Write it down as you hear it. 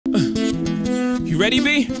You ready,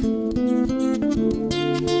 B?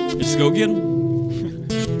 Let's go get 'em.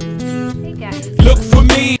 Hey guys, Look for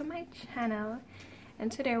me to my channel,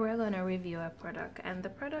 and today we're gonna review a product, and the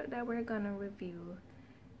product that we're gonna review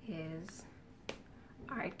is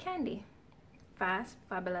Art Candy Fast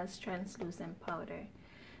Fabulous Translucent Powder.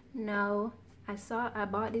 Now I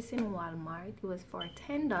bought this in Walmart. It was for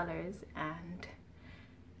 $10, and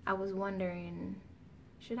I was wondering,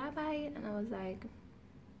 should I buy it? And I was like,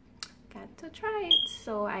 got to try it.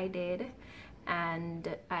 So I did,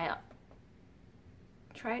 and I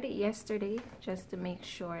tried it yesterday just to make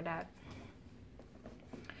sure that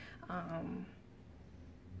I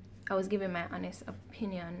was giving my honest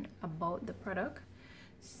opinion about the product.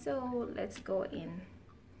 So let's go in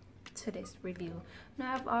to this review.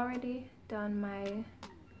 Now I've already done my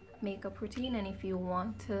makeup routine, and if you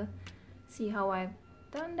want to see how I've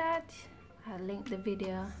done that, I'll link the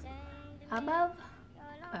video above.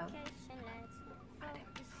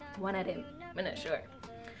 One of them, I'm not sure.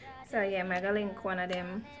 So yeah, I'm gonna link one of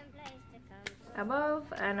them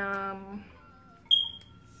above, and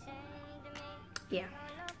yeah.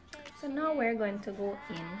 So now we're going to go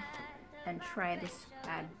in and try this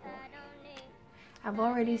bad boy. I've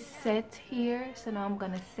already set here, so now I'm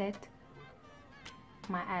gonna set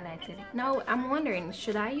my highlighter. Now I'm wondering,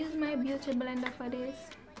 should I use my beauty blender for this?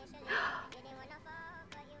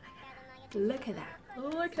 Look at that,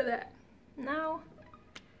 look at that. Now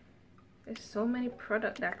there's so many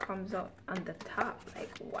product that comes out on the top.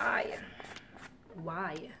 Like, why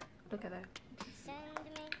look at that,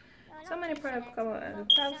 so many products come out on the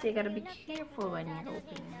top, so you gotta be careful when you're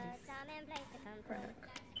opening this product.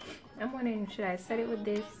 I'm wondering, should I set it with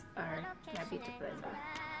this or my beauty blender?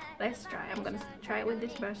 Let's try. I'm gonna try it with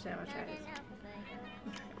this brush, and I'll try this.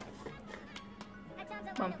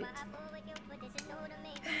 Bump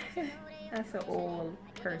it. That's an old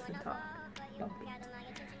person talk. Bump it.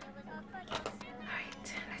 Alright,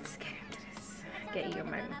 let's get into this. Get your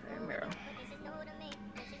magnifying mirror.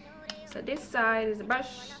 So this side is the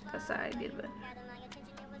brush, that side is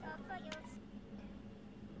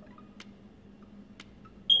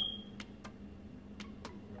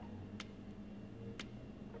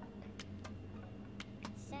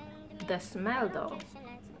the smell though.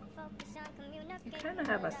 You kind of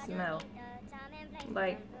have a smell,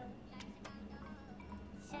 like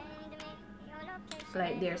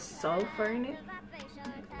there's sulfur in it.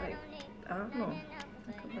 Like, I don't know,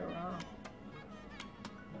 I could be wrong.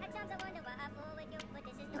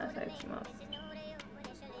 That's how it smells.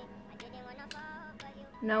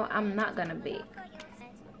 No, I'm not gonna bake.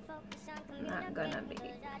 Not gonna bake.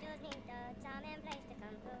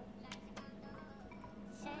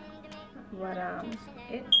 But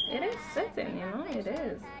it is sitting, you know, it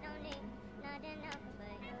is.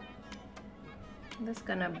 I'm just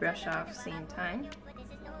gonna brush off same time.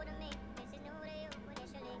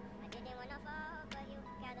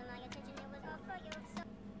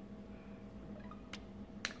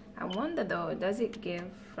 I wonder though, does it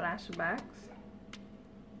give flashbacks?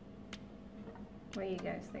 What do you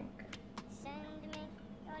guys think?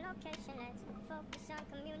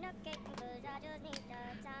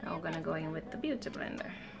 Now we're gonna go in with the beauty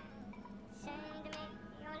blender.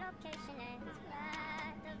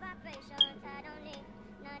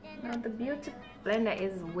 Now the beauty blender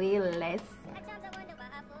is way less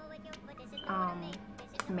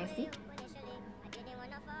messy,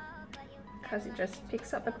 because it just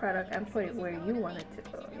picks up the product and put it where you want it to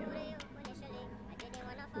go, you know.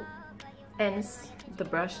 Hence the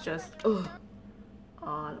brush just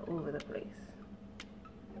all over the place.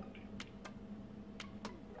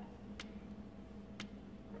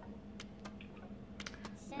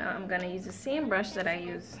 Now I'm gonna use the same brush that I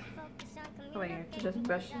use over here to just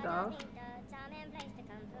brush it off.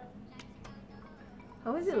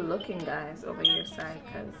 How is it looking, guys, over your side?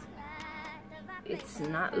 Because it's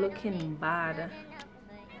not looking bad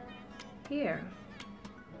here.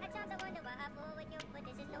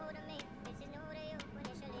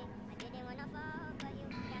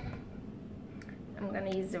 I'm gonna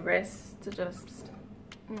use the rest to just,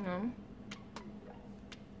 you know.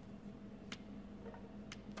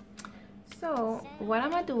 So what I'm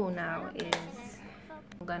gonna do now is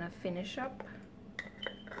I'm gonna finish up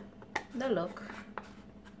the look.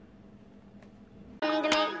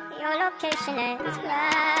 Your location is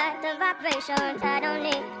right, the vibrations, I don't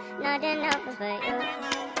need nothing else but you.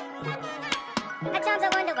 At times I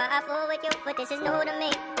wonder why I fool with you, but this is new to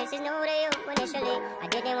me, this is new to you. Initially, I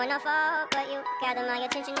didn't wanna fall, but you gathered my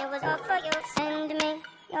attention, it was all for you. Send me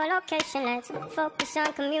your location, let's focus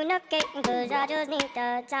on communicating, cause I just need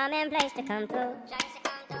the time and place to come through.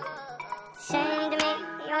 Send me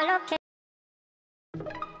your location.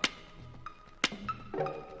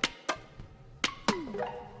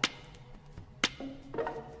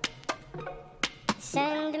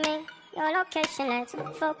 Send me your location, let's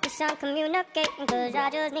focus on communicating, cause I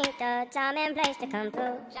just need the time and place to come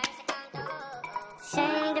through.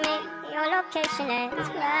 Send me your location, let's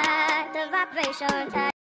ride the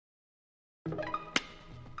vibration.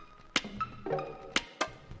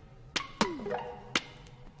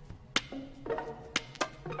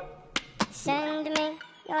 Send me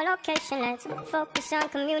your location, let's focus on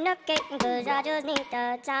communicating, cause I just need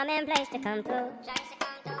the time and place to come through.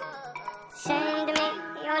 Send me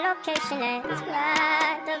your location, let's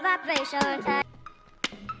ride the vibration.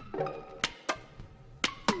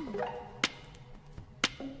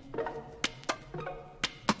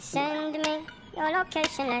 Send me your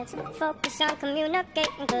location, let's focus on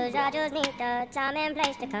communicating, cause I just need the time and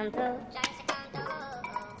place to come through.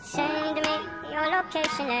 Send me your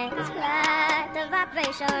location, let's ride the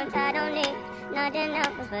vibrations. I don't need nothing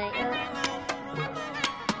else but you.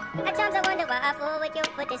 At times I wonder why I fool with you,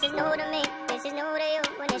 but this is new to me, this is new to you.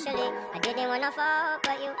 Initially, I didn't wanna fall,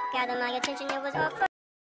 but you gathered my attention, it was all for.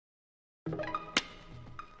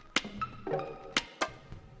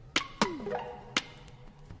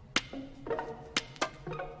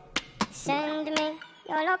 Send me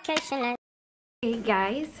your location, let's. Hey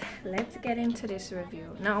guys, let's get into this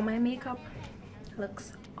review. Now my makeup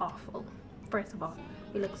looks awful. First of all,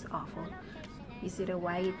 it looks awful. You see the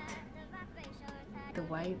white.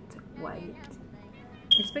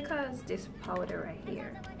 It's because this powder right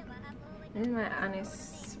here. This is my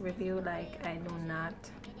honest review. Like, I do not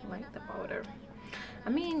like the powder. I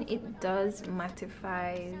mean, it does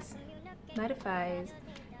mattifies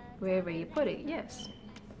wherever you put it, yes.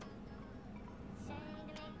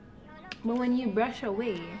 But when you brush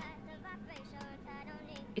away,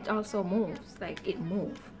 it also moves, like it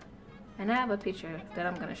moves. And I have a picture that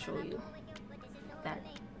I'm gonna show you, that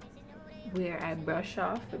where I brush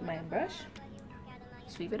off with my brush,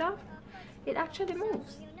 sweep it off, it actually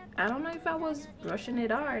moves. I don't know if I was brushing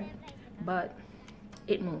it hard, but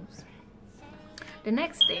it moves. The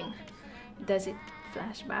next thing, does it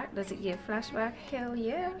flashback? Does it give flashback? Hell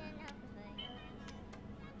yeah.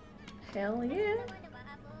 Hell yeah.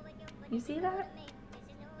 You see that?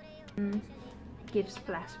 Gives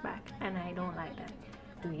flashback, and I don't like that.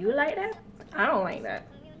 Do you like that? I don't like that.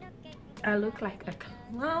 I look like a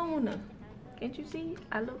clown. Can't you see?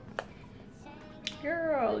 I look,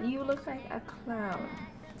 girl, you look like a clown.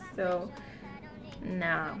 So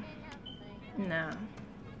no,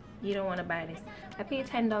 you don't want to buy this. I paid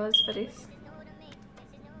 $10 for this.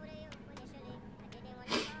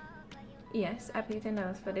 Yes, I paid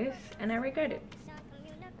 $10 for this, and I regret it.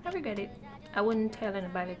 I wouldn't tell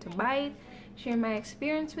anybody to buy it, share my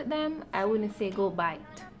experience with them. I wouldn't say go buy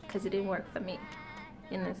it, because it didn't work for me.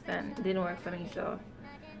 You understand? It didn't work for me, so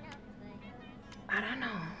I don't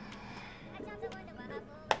know.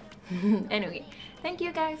 Anyway, thank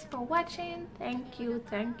you guys for watching. Thank you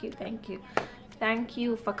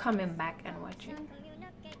for coming back and watching.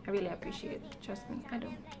 I really appreciate it. Trust me,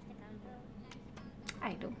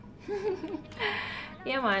 I do.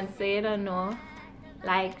 Yeah man, so you don't know,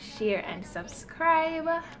 like, share and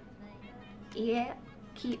subscribe. Yeah,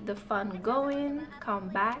 keep the fun going. Come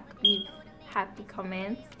back, leave happy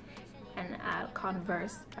comments, and I'll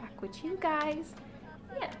converse back with you guys.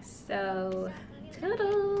 Yeah, so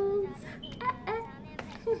toodles.